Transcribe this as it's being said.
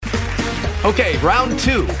Okay, round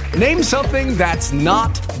two. Name something that's not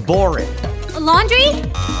boring. A laundry?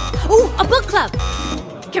 Ooh, a book club.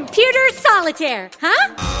 Computer solitaire,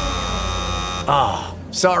 huh? Ah,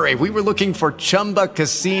 sorry, we were looking for Chumba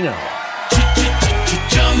Casino.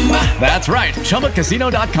 That's right,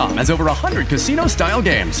 ChumbaCasino.com has over 100 casino-style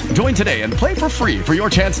games. Join today and play for free for your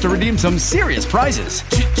chance to redeem some serious prizes.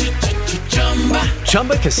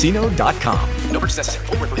 ChumbaCasino.com. No purchase necessary.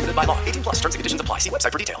 Void where prohibited by law. 18 plus. Terms and conditions apply. See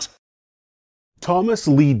website for details. Thomas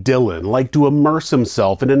Lee Dillon liked to immerse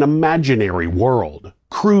himself in an imaginary world,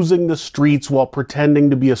 cruising the streets while pretending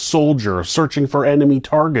to be a soldier searching for enemy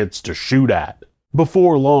targets to shoot at.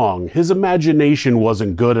 Before long, his imagination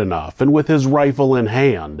wasn't good enough, and with his rifle in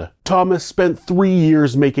hand, Thomas spent 3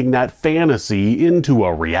 years making that fantasy into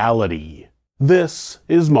a reality. This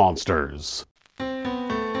is Monsters.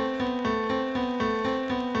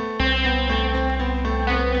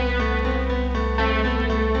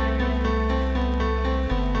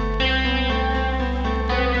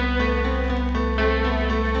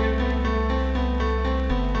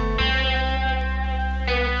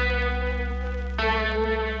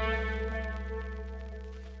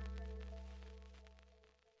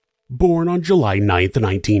 Born on July 9,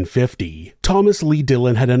 1950, Thomas Lee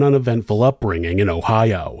Dillon had an uneventful upbringing in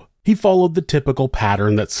Ohio. He followed the typical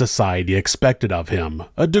pattern that society expected of him: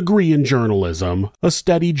 a degree in journalism, a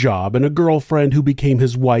steady job, and a girlfriend who became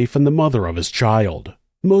his wife and the mother of his child.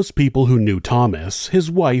 Most people who knew Thomas, his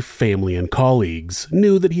wife, family, and colleagues,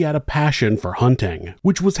 knew that he had a passion for hunting,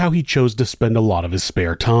 which was how he chose to spend a lot of his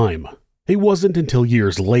spare time. It wasn't until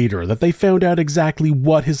years later that they found out exactly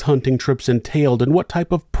what his hunting trips entailed and what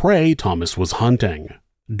type of prey Thomas was hunting.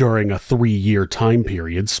 During a 3-year time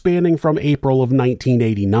period spanning from April of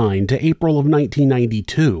 1989 to April of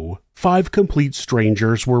 1992, 5 complete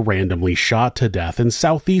strangers were randomly shot to death in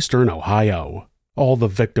southeastern Ohio. All the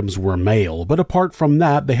victims were male, but apart from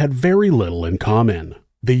that, they had very little in common.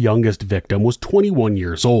 The youngest victim was 21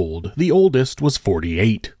 years old, the oldest was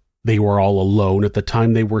 48. They were all alone at the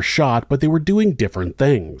time they were shot, but they were doing different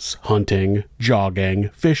things: hunting, jogging,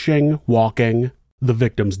 fishing, walking. The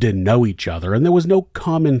victims didn't know each other, and there was no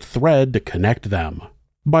common thread to connect them.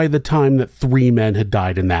 By the time that 3 men had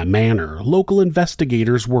died in that manner, local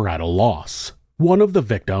investigators were at a loss. One of the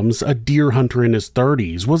victims, a deer hunter in his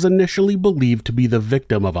 30s, was initially believed to be the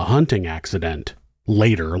victim of a hunting accident.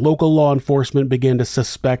 Later, local law enforcement began to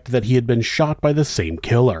suspect that he had been shot by the same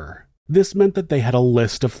killer. This meant that they had a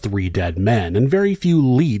list of 3 dead men and very few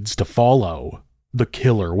leads to follow. The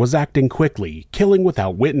killer was acting quickly, killing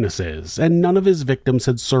without witnesses, and none of his victims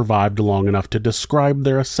had survived long enough to describe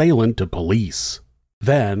their assailant to police.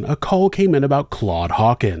 Then, a call came in about Claude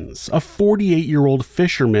Hawkins, a 48-year-old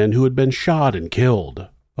fisherman who had been shot and killed.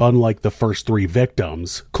 Unlike the first 3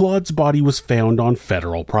 victims, Claude's body was found on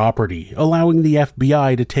federal property, allowing the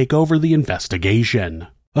FBI to take over the investigation.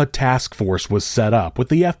 A task force was set up, with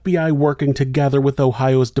the FBI working together with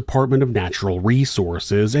Ohio's Department of Natural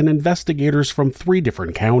Resources and investigators from 3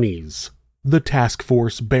 different counties. The task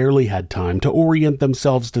force barely had time to orient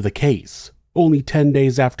themselves to the case. Only 10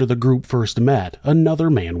 days after the group first met, another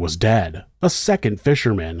man was dead. A second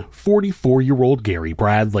fisherman, 44-year-old Gary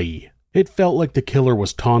Bradley. It felt like the killer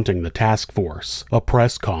was taunting the task force. A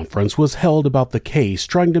press conference was held about the case,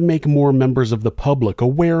 trying to make more members of the public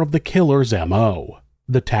aware of the killer's MO.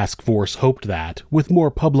 The task force hoped that, with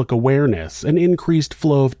more public awareness, an increased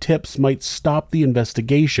flow of tips might stop the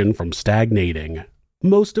investigation from stagnating.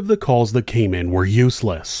 Most of the calls that came in were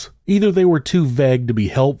useless. Either they were too vague to be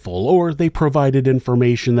helpful, or they provided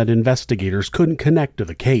information that investigators couldn't connect to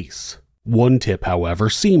the case. One tip, however,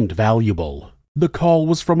 seemed valuable. The call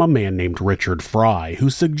was from a man named Richard Fry, who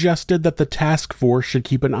suggested that the task force should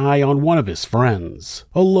keep an eye on one of his friends,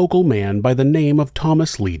 a local man by the name of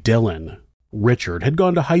Thomas Lee Dillon. Richard had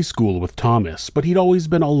gone to high school with Thomas, but he'd always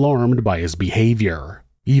been alarmed by his behavior.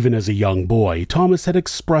 Even as a young boy, Thomas had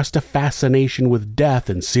expressed a fascination with death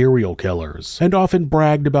and serial killers, and often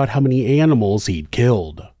bragged about how many animals he'd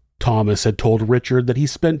killed. Thomas had told Richard that he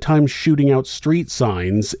spent time shooting out street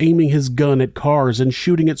signs, aiming his gun at cars, and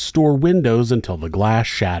shooting at store windows until the glass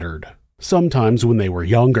shattered. Sometimes when they were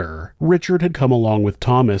younger, Richard had come along with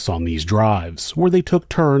Thomas on these drives, where they took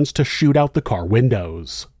turns to shoot out the car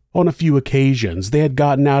windows. On a few occasions, they had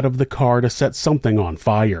gotten out of the car to set something on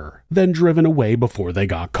fire, then driven away before they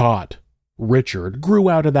got caught. Richard grew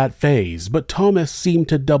out of that phase, but Thomas seemed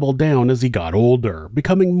to double down as he got older,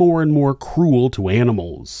 becoming more and more cruel to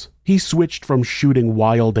animals. He switched from shooting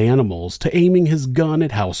wild animals to aiming his gun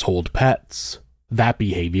at household pets. That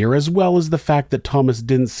behavior, as well as the fact that Thomas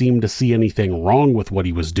didn't seem to see anything wrong with what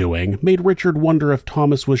he was doing, made Richard wonder if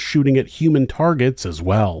Thomas was shooting at human targets as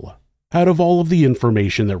well. Out of all of the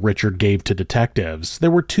information that Richard gave to detectives,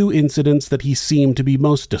 there were two incidents that he seemed to be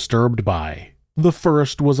most disturbed by. The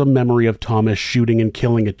first was a memory of Thomas shooting and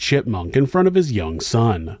killing a chipmunk in front of his young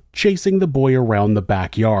son, chasing the boy around the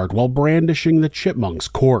backyard while brandishing the chipmunk's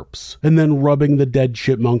corpse, and then rubbing the dead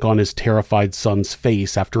chipmunk on his terrified son's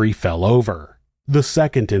face after he fell over. The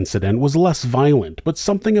second incident was less violent, but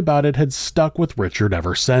something about it had stuck with Richard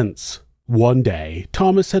ever since. One day,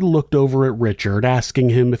 Thomas had looked over at Richard asking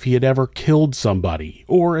him if he had ever killed somebody,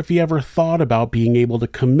 or if he ever thought about being able to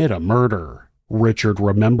commit a murder. Richard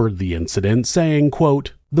remembered the incident, saying,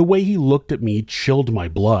 quote, "The way he looked at me chilled my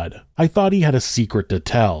blood. I thought he had a secret to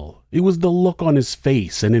tell. It was the look on his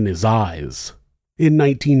face and in his eyes." In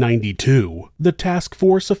 1992, the task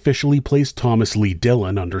force officially placed Thomas Lee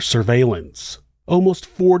Dillon under surveillance. Almost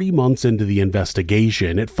 40 months into the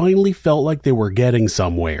investigation, it finally felt like they were getting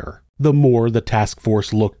somewhere. The more the task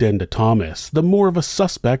force looked into Thomas, the more of a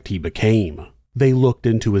suspect he became. They looked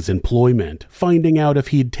into his employment, finding out if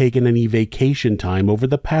he'd taken any vacation time over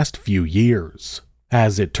the past few years.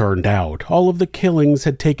 As it turned out, all of the killings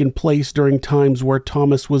had taken place during times where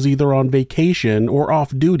Thomas was either on vacation or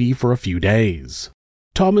off duty for a few days.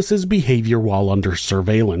 Thomas's behavior while under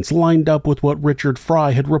surveillance lined up with what Richard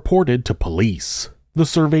Fry had reported to police. The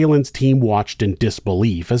surveillance team watched in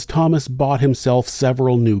disbelief as Thomas bought himself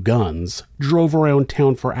several new guns, drove around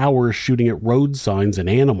town for hours shooting at road signs and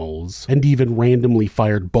animals, and even randomly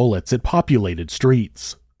fired bullets at populated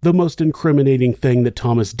streets. The most incriminating thing that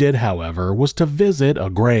Thomas did, however, was to visit a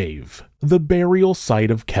grave. The burial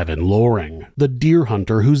site of Kevin Loring, the deer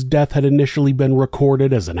hunter whose death had initially been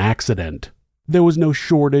recorded as an accident. There was no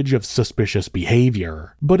shortage of suspicious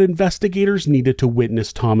behavior, but investigators needed to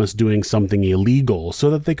witness Thomas doing something illegal so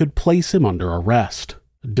that they could place him under arrest.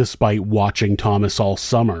 Despite watching Thomas all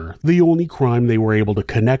summer, the only crime they were able to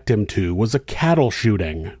connect him to was a cattle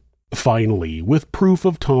shooting. Finally, with proof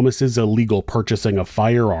of Thomas's illegal purchasing of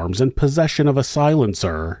firearms and possession of a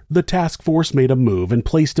silencer, the task force made a move and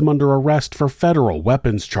placed him under arrest for federal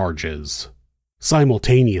weapons charges.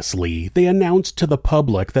 Simultaneously, they announced to the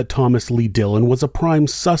public that Thomas Lee Dillon was a prime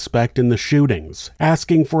suspect in the shootings,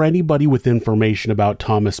 asking for anybody with information about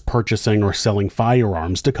Thomas purchasing or selling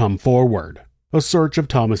firearms to come forward. A search of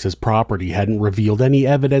Thomas's property hadn't revealed any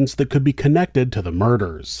evidence that could be connected to the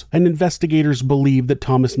murders, and investigators believed that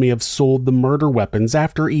Thomas may have sold the murder weapons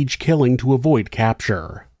after each killing to avoid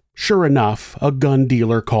capture. Sure enough, a gun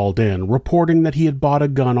dealer called in, reporting that he had bought a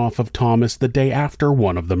gun off of Thomas the day after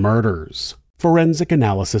one of the murders. Forensic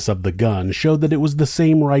analysis of the gun showed that it was the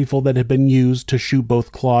same rifle that had been used to shoot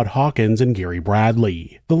both Claude Hawkins and Gary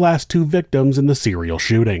Bradley, the last two victims in the serial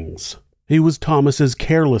shootings. It was Thomas's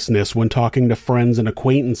carelessness when talking to friends and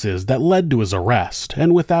acquaintances that led to his arrest,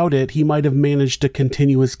 and without it, he might have managed to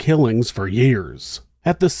continue his killings for years.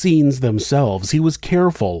 At the scenes themselves, he was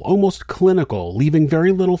careful, almost clinical, leaving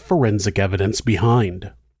very little forensic evidence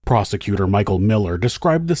behind. Prosecutor Michael Miller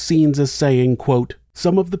described the scenes as saying, quote,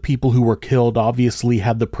 "Some of the people who were killed obviously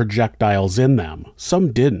had the projectiles in them,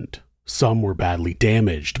 some didn't. Some were badly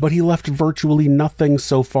damaged, but he left virtually nothing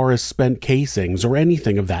so far as spent casings or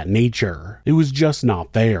anything of that nature. It was just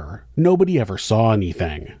not there. Nobody ever saw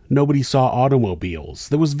anything. Nobody saw automobiles.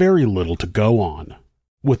 There was very little to go on."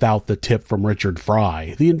 Without the tip from Richard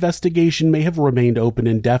Fry, the investigation may have remained open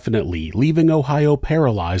indefinitely, leaving Ohio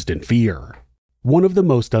paralyzed in fear. One of the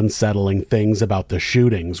most unsettling things about the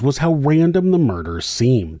shootings was how random the murders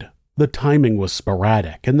seemed. The timing was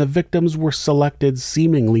sporadic, and the victims were selected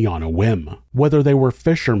seemingly on a whim. Whether they were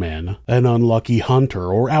fishermen, an unlucky hunter,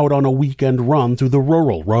 or out on a weekend run through the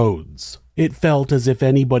rural roads, it felt as if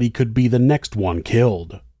anybody could be the next one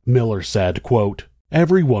killed. Miller said, quote,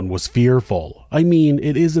 "Everyone was fearful. I mean,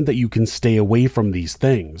 it isn't that you can stay away from these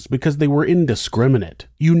things, because they were indiscriminate.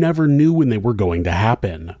 You never knew when they were going to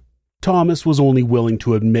happen." Thomas was only willing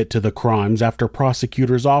to admit to the crimes after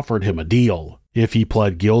prosecutors offered him a deal. If he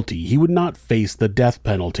pled guilty, he would not face the death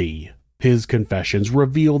penalty. His confessions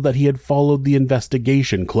revealed that he had followed the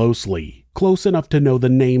investigation closely, close enough to know the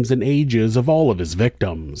names and ages of all of his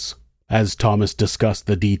victims. As Thomas discussed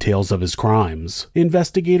the details of his crimes,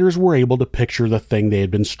 investigators were able to picture the thing they had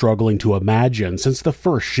been struggling to imagine since the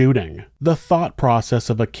first shooting, the thought process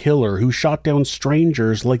of a killer who shot down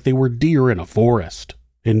strangers like they were deer in a forest.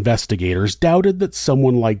 Investigators doubted that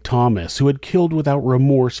someone like Thomas, who had killed without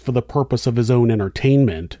remorse for the purpose of his own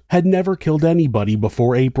entertainment, had never killed anybody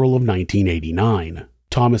before April of 1989.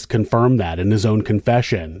 Thomas confirmed that in his own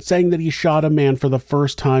confession, saying that he shot a man for the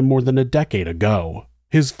first time more than a decade ago.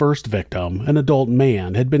 His first victim, an adult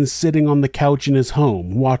man, had been sitting on the couch in his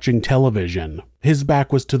home watching television. His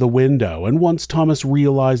back was to the window, and once Thomas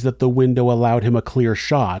realized that the window allowed him a clear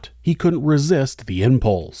shot, he couldn't resist the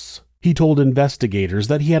impulse. He told investigators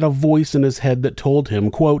that he had a voice in his head that told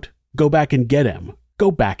him, quote, "Go back and get him.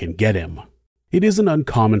 Go back and get him." It isn't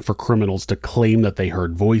uncommon for criminals to claim that they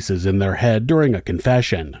heard voices in their head during a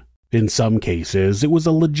confession. In some cases, it was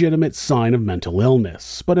a legitimate sign of mental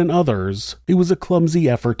illness, but in others, it was a clumsy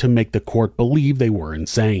effort to make the court believe they were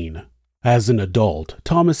insane. As an adult,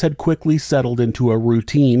 Thomas had quickly settled into a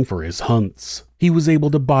routine for his hunts. He was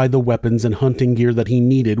able to buy the weapons and hunting gear that he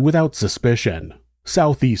needed without suspicion.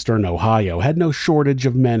 Southeastern Ohio had no shortage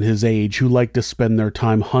of men his age who liked to spend their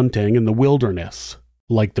time hunting in the wilderness.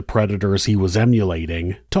 Like the predators he was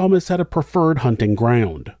emulating, Thomas had a preferred hunting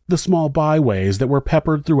ground, the small byways that were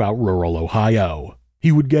peppered throughout rural Ohio.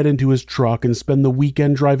 He would get into his truck and spend the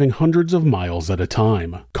weekend driving hundreds of miles at a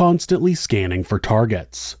time, constantly scanning for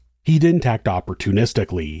targets. He didn't act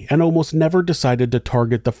opportunistically and almost never decided to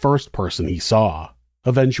target the first person he saw.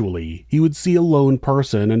 Eventually, he would see a lone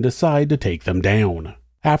person and decide to take them down.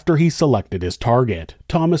 After he selected his target,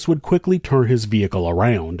 Thomas would quickly turn his vehicle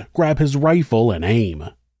around, grab his rifle, and aim.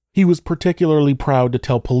 He was particularly proud to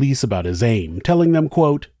tell police about his aim, telling them,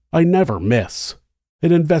 quote, "I never miss."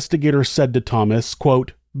 An investigator said to Thomas,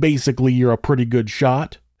 quote, "Basically, you're a pretty good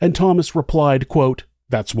shot." And Thomas replied, quote,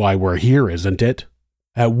 "That's why we're here, isn't it?"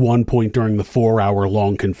 At one point during the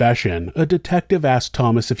 4-hour-long confession, a detective asked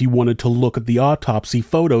Thomas if he wanted to look at the autopsy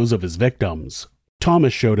photos of his victims.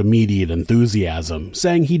 Thomas showed immediate enthusiasm,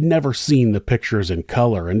 saying he'd never seen the pictures in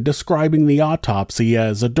color and describing the autopsy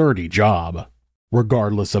as a dirty job.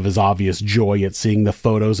 Regardless of his obvious joy at seeing the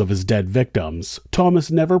photos of his dead victims,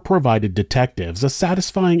 Thomas never provided detectives a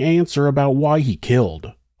satisfying answer about why he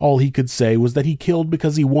killed. All he could say was that he killed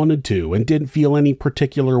because he wanted to and didn't feel any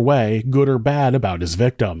particular way, good or bad, about his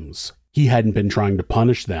victims. He hadn't been trying to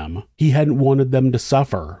punish them. He hadn't wanted them to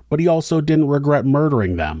suffer, but he also didn't regret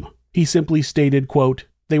murdering them. He simply stated, quote,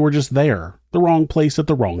 "They were just there, the wrong place at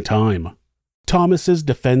the wrong time." Thomas's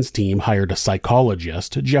defense team hired a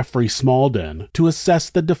psychologist, Jeffrey Smalden, to assess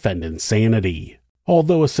the defendant's sanity.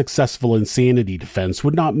 Although a successful insanity defense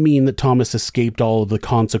would not mean that Thomas escaped all of the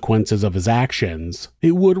consequences of his actions,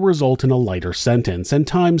 it would result in a lighter sentence and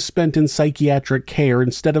time spent in psychiatric care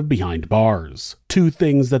instead of behind bars, two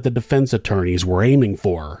things that the defense attorneys were aiming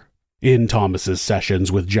for. In Thomas's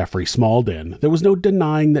sessions with Jeffrey Smalden, there was no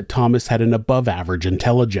denying that Thomas had an above-average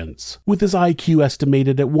intelligence, with his IQ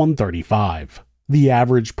estimated at 135. The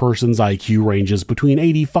average person's IQ ranges between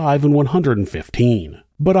 85 and 115,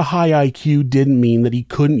 but a high IQ didn't mean that he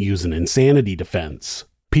couldn't use an insanity defense.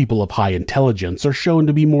 People of high intelligence are shown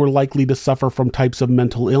to be more likely to suffer from types of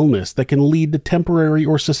mental illness that can lead to temporary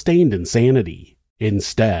or sustained insanity.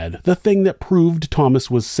 Instead, the thing that proved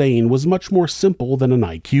Thomas was sane was much more simple than an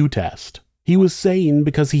IQ test. He was sane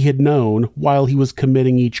because he had known, while he was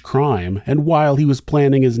committing each crime and while he was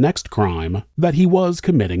planning his next crime, that he was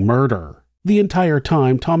committing murder. The entire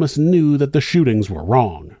time, Thomas knew that the shootings were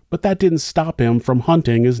wrong, but that didn't stop him from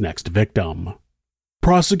hunting his next victim.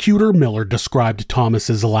 Prosecutor Miller described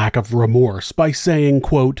Thomas's lack of remorse by saying,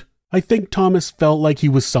 quote, "I think Thomas felt like he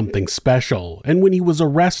was something special, and when he was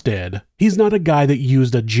arrested, he's not a guy that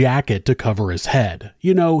used a jacket to cover his head.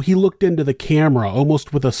 You know, he looked into the camera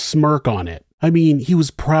almost with a smirk on it. I mean, he was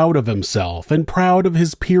proud of himself and proud of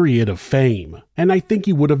his period of fame, and I think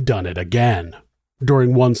he would have done it again."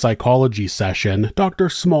 During one psychology session, Dr.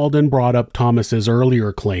 Smalden brought up Thomas's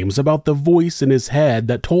earlier claims about the voice in his head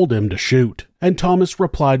that told him to shoot, and Thomas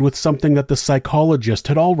replied with something that the psychologist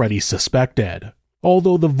had already suspected.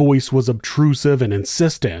 Although the voice was obtrusive and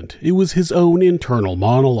insistent, it was his own internal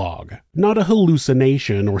monologue, not a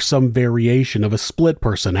hallucination or some variation of a split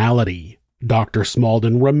personality. Dr.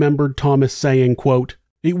 Smalden remembered Thomas saying, quote,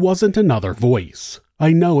 "It wasn't another voice.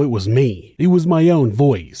 I know it was me. It was my own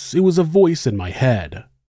voice. It was a voice in my head."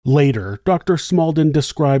 Later, Dr. Smalden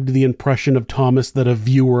described the impression of Thomas that a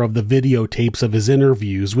viewer of the videotapes of his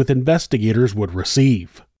interviews with investigators would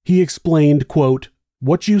receive. He explained, quote,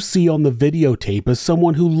 "What you see on the videotape is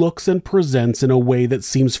someone who looks and presents in a way that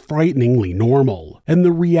seems frighteningly normal, and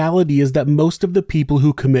the reality is that most of the people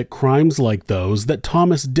who commit crimes like those that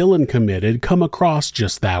Thomas Dillon committed come across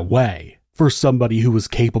just that way." For somebody who was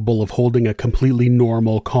capable of holding a completely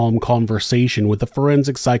normal, calm conversation with a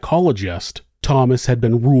forensic psychologist, Thomas had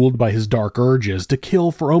been ruled by his dark urges to kill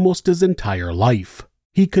for almost his entire life.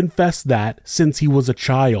 He confessed that, since he was a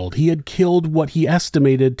child, he had killed what he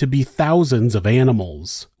estimated to be thousands of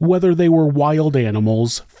animals, whether they were wild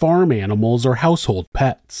animals, farm animals, or household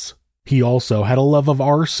pets. He also had a love of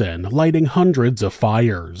arson, lighting hundreds of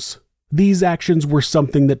fires. These actions were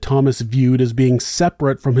something that Thomas viewed as being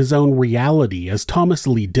separate from his own reality as Thomas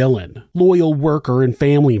Lee Dillon, loyal worker and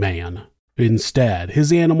family man. Instead,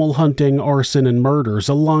 his animal hunting, arson, and murders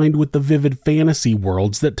aligned with the vivid fantasy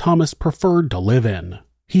worlds that Thomas preferred to live in.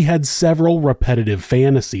 He had several repetitive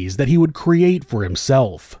fantasies that he would create for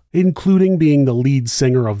himself, including being the lead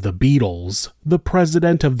singer of the Beatles, the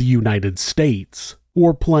President of the United States,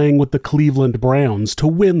 or playing with the Cleveland Browns to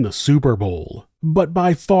win the Super Bowl. But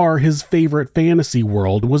by far his favorite fantasy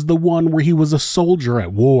world was the one where he was a soldier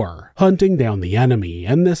at war, hunting down the enemy,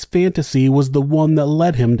 and this fantasy was the one that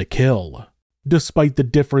led him to kill. Despite the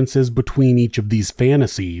differences between each of these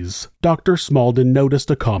fantasies, Dr. Smalden noticed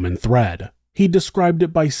a common thread. He described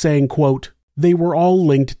it by saying, quote, "They were all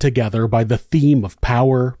linked together by the theme of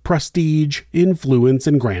power, prestige, influence,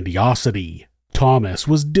 and grandiosity." Thomas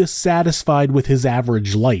was dissatisfied with his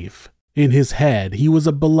average life. In his head, he was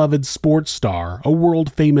a beloved sports star, a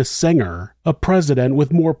world-famous singer, a president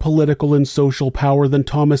with more political and social power than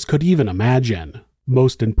Thomas could even imagine.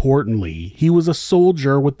 Most importantly, he was a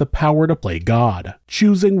soldier with the power to play God,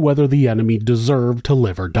 choosing whether the enemy deserved to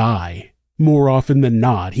live or die. More often than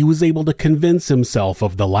not, he was able to convince himself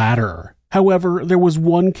of the latter. However, there was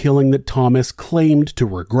one killing that Thomas claimed to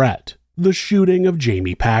regret: the shooting of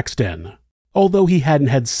Jamie Paxton. Although he hadn't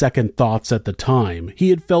had second thoughts at the time, he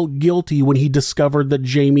had felt guilty when he discovered that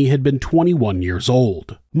Jamie had been 21 years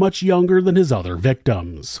old, much younger than his other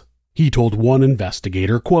victims. He told one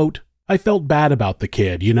investigator, quote, "I felt bad about the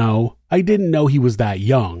kid, you know. I didn't know he was that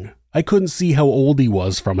young. I couldn't see how old he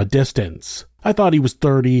was from a distance. I thought he was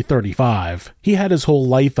 30, 35. He had his whole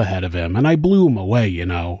life ahead of him, and I blew him away, you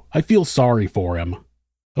know. I feel sorry for him."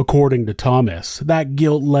 According to Thomas, that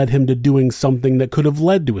guilt led him to doing something that could have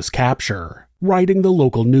led to his capture, writing the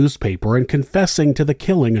local newspaper and confessing to the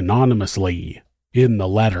killing anonymously. In the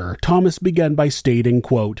letter, Thomas began by stating,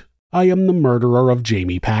 quote, "I am the murderer of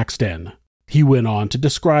Jamie Paxton." He went on to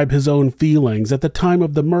describe his own feelings at the time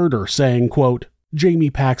of the murder, saying, quote, "Jamie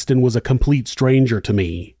Paxton was a complete stranger to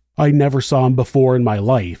me. I never saw him before in my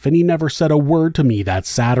life, and he never said a word to me that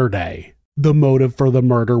Saturday. The motive for the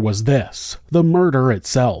murder was this: the murder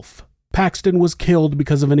itself. Paxton was killed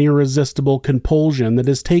because of an irresistible compulsion that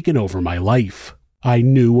has taken over my life. I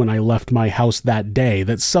knew when I left my house that day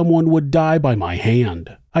that someone would die by my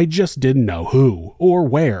hand. I just didn't know who or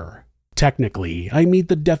where. Technically, I meet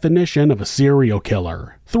the definition of a serial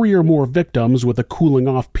killer, 3 or more victims with a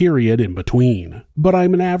cooling-off period in between. But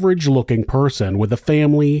I'm an average-looking person with a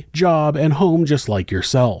family, job, and home just like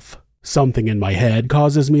yourself. Something in my head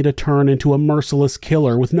causes me to turn into a merciless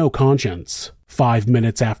killer with no conscience. 5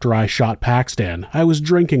 minutes after I shot Paxton, I was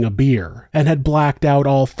drinking a beer and had blacked out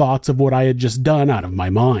all thoughts of what I had just done out of my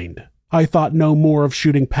mind. I thought no more of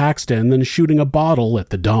shooting Paxton than shooting a bottle at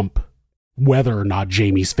the dump." Whether or not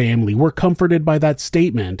Jamie's family were comforted by that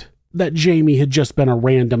statement, that Jamie had just been a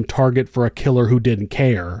random target for a killer who didn't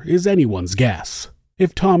care, is anyone's guess.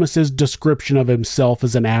 If Thomas's description of himself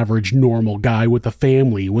as an average normal guy with a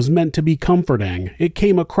family was meant to be comforting, it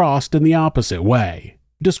came across in the opposite way,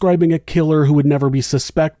 describing a killer who would never be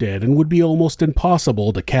suspected and would be almost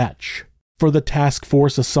impossible to catch. For the task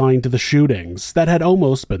force assigned to the shootings, that had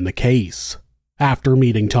almost been the case. After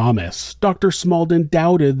meeting Thomas, Dr. Smalden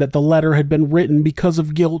doubted that the letter had been written because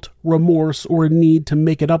of guilt, remorse, or a need to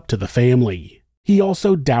make it up to the family. He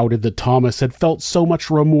also doubted that Thomas had felt so much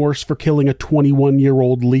remorse for killing a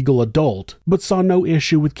 21-year-old legal adult, but saw no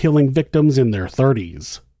issue with killing victims in their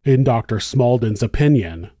 30s. In Dr. Smalden's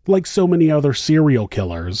opinion, like so many other serial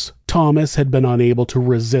killers, Thomas had been unable to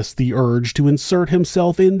resist the urge to insert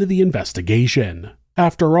himself into the investigation.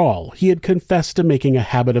 After all, he had confessed to making a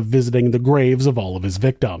habit of visiting the graves of all of his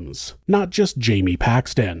victims, not just Jamie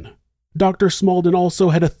Paxton. Dr. Smalden also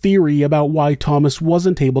had a theory about why Thomas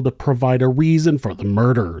wasn't able to provide a reason for the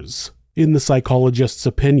murders. In the psychologist's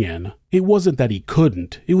opinion, it wasn't that he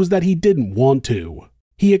couldn't, it was that he didn't want to.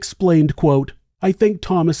 He explained, quote, "I think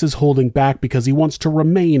Thomas is holding back because he wants to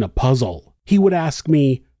remain a puzzle. He would ask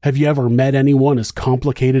me, 'Have you ever met anyone as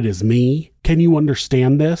complicated as me? Can you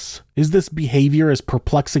understand this? Is this behavior as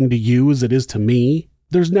perplexing to you as it is to me?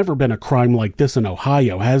 There's never been a crime like this in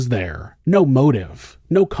Ohio, has there? No motive,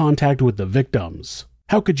 no contact with the victims.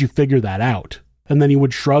 How could you figure that out?' And then he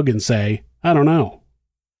would shrug and say, 'I don't know.'"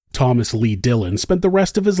 Thomas Lee Dillon spent the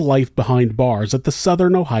rest of his life behind bars at the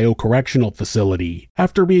Southern Ohio Correctional Facility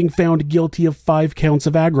after being found guilty of 5 counts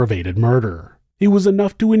of aggravated murder. It was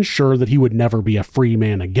enough to ensure that he would never be a free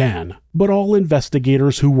man again, but all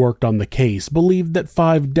investigators who worked on the case believed that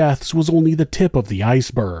 5 deaths was only the tip of the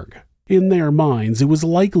iceberg. In their minds, it was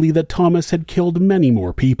likely that Thomas had killed many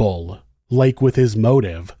more people. Like with his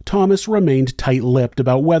motive, Thomas remained tight-lipped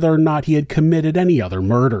about whether or not he had committed any other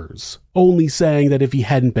murders, only saying that if he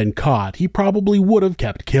hadn't been caught, he probably would have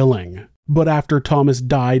kept killing. But after Thomas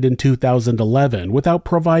died in 2011 without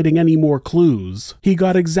providing any more clues, he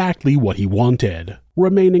got exactly what he wanted,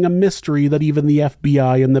 remaining a mystery that even the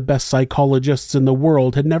FBI and the best psychologists in the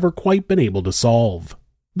world had never quite been able to solve.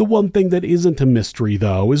 The one thing that isn't a mystery,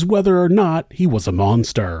 though, is whether or not he was a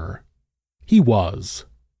monster. He was.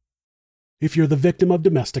 If you're the victim of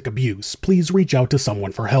domestic abuse, please reach out to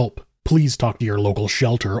someone for help. Please talk to your local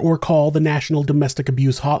shelter or call the National Domestic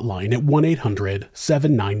Abuse Hotline at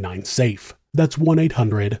 1-800-799-SAFE. That's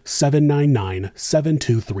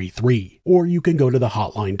 1-800-799-7233. Or you can go to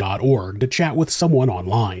thehotline.org to chat with someone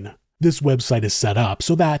online. This website is set up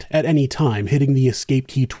so that, at any time, hitting the escape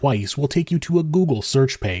key twice will take you to a Google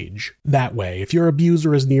search page. That way, if your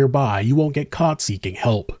abuser is nearby, you won't get caught seeking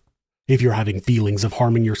help. If you're having feelings of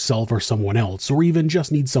harming yourself or someone else, or even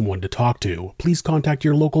just need someone to talk to, please contact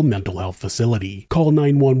your local mental health facility. Call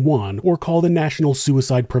 911 or call the National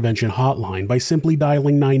Suicide Prevention Hotline by simply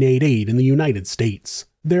dialing 988 in the United States.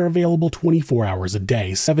 They're available 24 hours a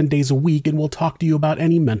day, 7 days a week, and will talk to you about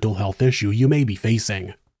any mental health issue you may be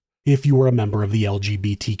facing. If you are a member of the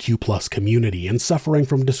LGBTQ+ community and suffering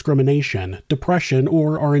from discrimination, depression,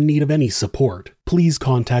 or are in need of any support, please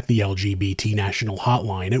contact the LGBT National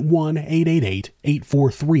Hotline at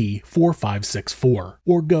 1-888-843-4564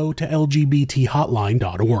 or go to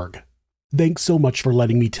lgbthotline.org. Thanks so much for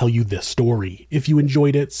letting me tell you this story. If you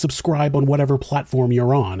enjoyed it, subscribe on whatever platform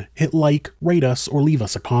you're on, hit like, rate us, or leave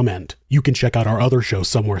us a comment. You can check out our other show,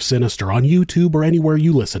 Somewhere Sinister, on YouTube or anywhere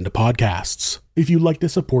you listen to podcasts. If you'd like to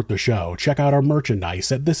support the show, check out our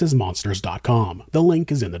merchandise at thisismonsters.com. The link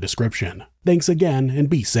is in the description. Thanks again, and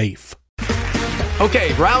be safe.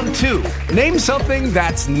 Okay, round two. Name something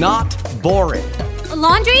that's not boring. A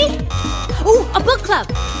laundry? Ooh, a book club.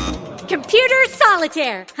 Computer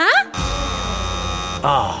solitaire, huh?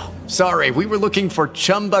 Ah, sorry, we were looking for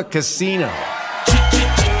Chumba Casino.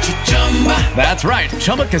 That's right,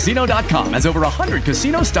 ChumbaCasino.com has over 100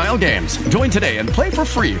 casino-style games. Join today and play for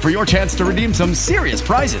free for your chance to redeem some serious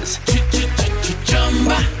prizes.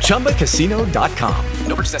 ChumbaCasino.com.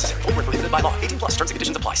 No purchase necessary. Void where prohibited by law. 18+ terms and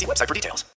conditions apply. See website for details.